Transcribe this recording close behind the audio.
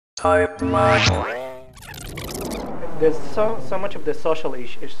Typemock. There's so much of the social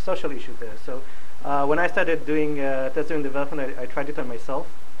issue there. So when I started doing test-driven development, I tried it on myself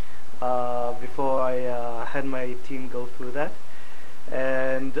before I had my team go through that,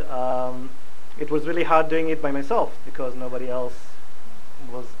 and it was really hard doing it by myself because nobody else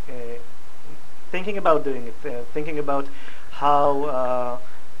was thinking about doing it, thinking about how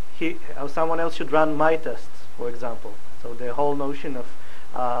someone else should run my tests, for example. So the whole notion of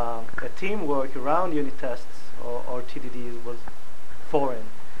a teamwork around unit tests or TDDs was foreign.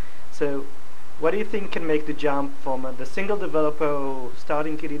 So what do you think can make the jump from the single developer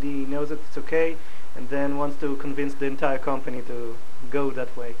starting TDD, knows that it's okay, and then wants to convince the entire company to go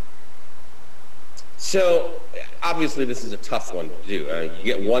that way? So obviously this is a tough one to do. You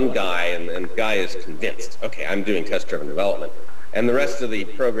get one guy and the guy is convinced, okay, I'm doing test-driven development. And the rest of the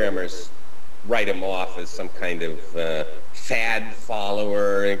programmers write him off as some kind of fad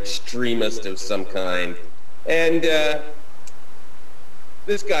follower, extremist of some kind. And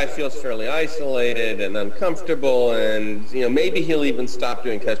this guy feels fairly isolated and uncomfortable, and maybe he'll even stop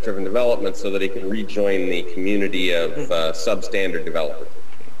doing test-driven development so that he can rejoin the community of substandard developers.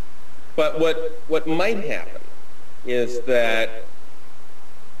 But what might happen is that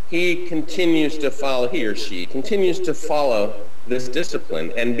he or she continues to follow this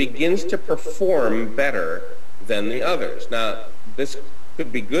discipline and begins to perform better than the others. Now, this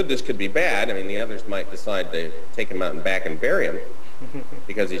could be good, this could be bad. I mean, the others might decide to take him out and back and bury him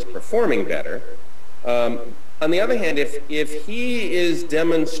because he's performing better. On the other hand, if he is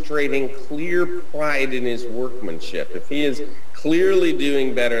demonstrating clear pride in his workmanship, if he is clearly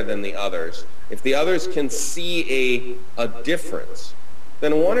doing better than the others, if the others can see a difference,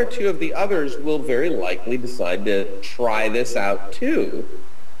 then one or two of the others will very likely decide to try this out too.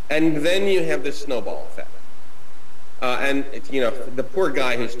 And then you have this snowball effect. And the poor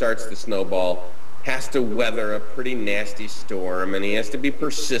guy who starts the snowball has to weather a pretty nasty storm, and he has to be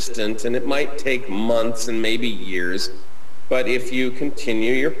persistent, and it might take months and maybe years. But if you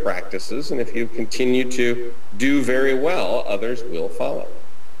continue your practices and if you continue to do very well, others will follow.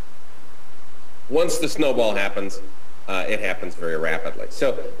 Once the snowball happens, it happens very rapidly.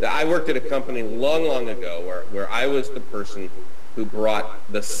 So I worked at a company long ago where I was the person who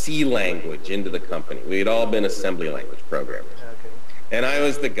brought the C language into the company. We had all been assembly language programmers. And I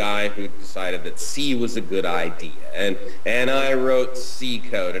was the guy who decided that C was a good idea. And I wrote C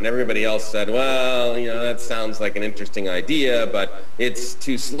code. And everybody else said, well, that sounds like an interesting idea, but it's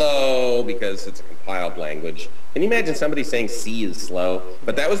too slow because it's a compiled language. Can you imagine somebody saying C is slow?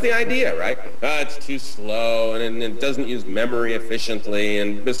 But that was the idea, right? It's too slow, and it doesn't use memory efficiently.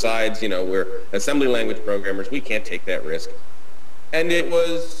 And besides, we're assembly language programmers. We can't take that risk. And it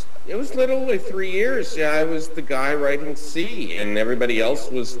was literally 3 years. I was the guy writing C, and everybody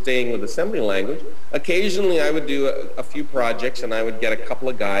else was staying with assembly language. Occasionally, I would do a few projects, and I would get a couple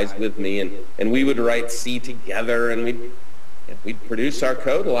of guys with me, and we would write C together, and we'd produce our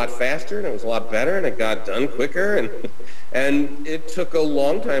code a lot faster, and it was a lot better, and it got done quicker, and it took a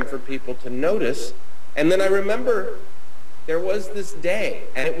long time for people to notice. And then I remember there was this day,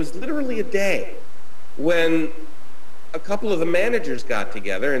 and it was literally a day, when a couple of the managers got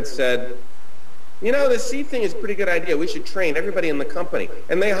together and said, the C thing is a pretty good idea. We should train everybody in the company.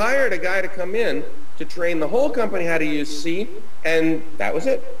 And they hired a guy to come in to train the whole company how to use C, and that was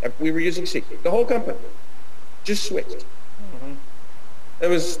it. We were using C. The whole company just switched. It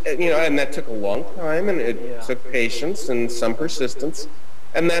was, and that took a long time, and it took patience and some persistence,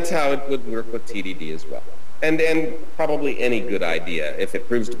 and that's how it would work with TDD as well. And probably any good idea, if it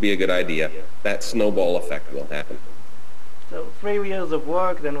proves to be a good idea, that snowball effect will happen. So 3 years of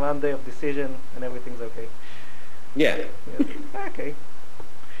work, then 1 day of decision, and everything's okay. Yeah. Okay.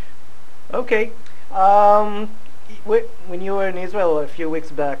 Okay. When you were in Israel a few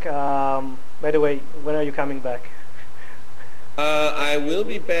weeks back, by the way, when are you coming back? I will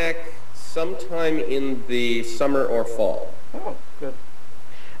be back sometime in the summer or fall. Oh, good.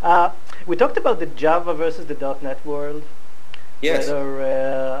 We talked about the Java versus the .NET world. Yes.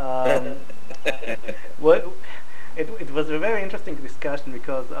 It was a very interesting discussion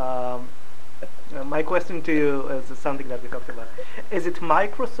because my question to you is something that we talked about. Is it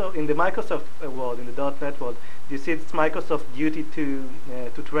Microsoft, in the Microsoft world, in the .NET world, do you see it's Microsoft's duty to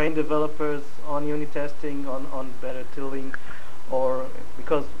train developers on unit testing, on better tooling, or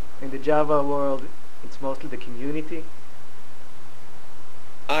because in the Java world it's mostly the community?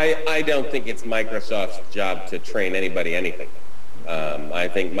 I don't think it's Microsoft's job to train anybody anything. I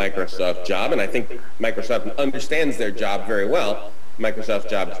think Microsoft's job, and I think Microsoft understands their job very well, Microsoft's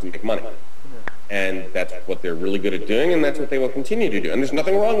job is to make money. and that's what they're really good at doing, and that's what they will continue to do, and there's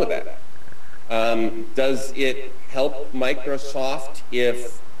nothing wrong with that. Does it help Microsoft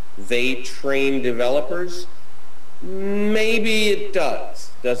if they train developers? Maybe it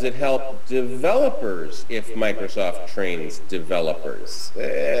does. Does it help developers if Microsoft trains developers?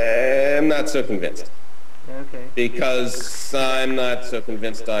 I'm not so convinced. Okay. Because I'm not so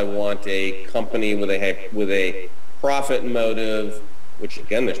convinced I want a company with a profit motive, which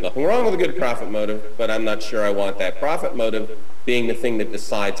again, there's nothing wrong with a good profit motive, but I'm not sure I want that profit motive being the thing that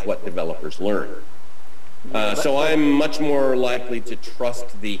decides what developers learn. So I'm much more likely to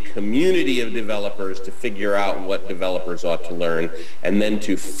trust the community of developers to figure out what developers ought to learn and then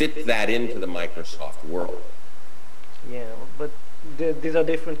to fit that into the Microsoft world. Yeah, but these are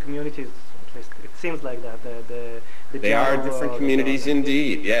different communities. At least it seems like that. They are different communities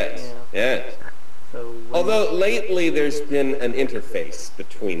indeed, yes. Yeah. Yes. So although lately there's been an interface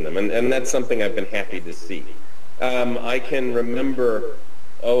between them, and that's something I've been happy to see. I can remember,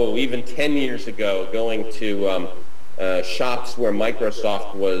 even 10 years ago, going to shops where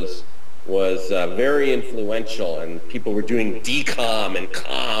Microsoft was very influential, and people were doing DCOM and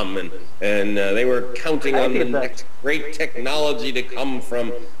COM, and they were counting on the next great technology to come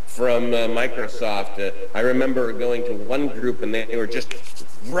from Microsoft. I remember going to one group, and they were just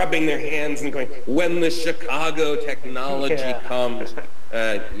rubbing their hands and going, "When the Chicago technology comes."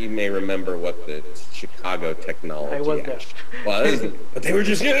 You may remember what the Chicago technology was, but they were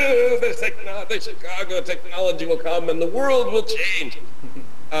just, the Chicago technology will come and the world will change.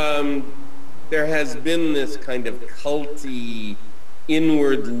 There has been this kind of culty,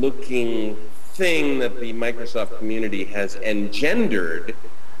 inward-looking thing that the Microsoft community has engendered,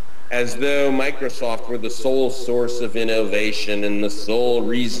 as though Microsoft were the sole source of innovation and the sole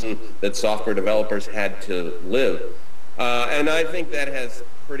reason that software developers had to live. And I think that has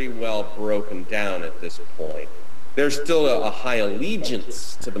pretty well broken down at this point. There's still a high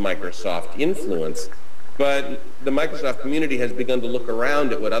allegiance to the Microsoft influence, but the Microsoft community has begun to look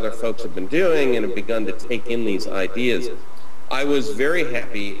around at what other folks have been doing and have begun to take in these ideas. I was very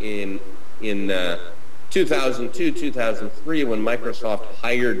happy in 2002, 2003, when Microsoft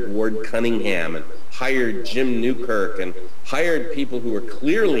hired Ward Cunningham and hired Jim Newkirk and hired people who were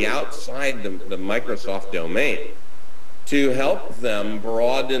clearly outside the Microsoft domain to help them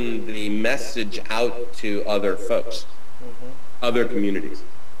broaden the message out to other folks, other communities.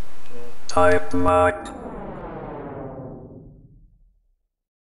 Typemock.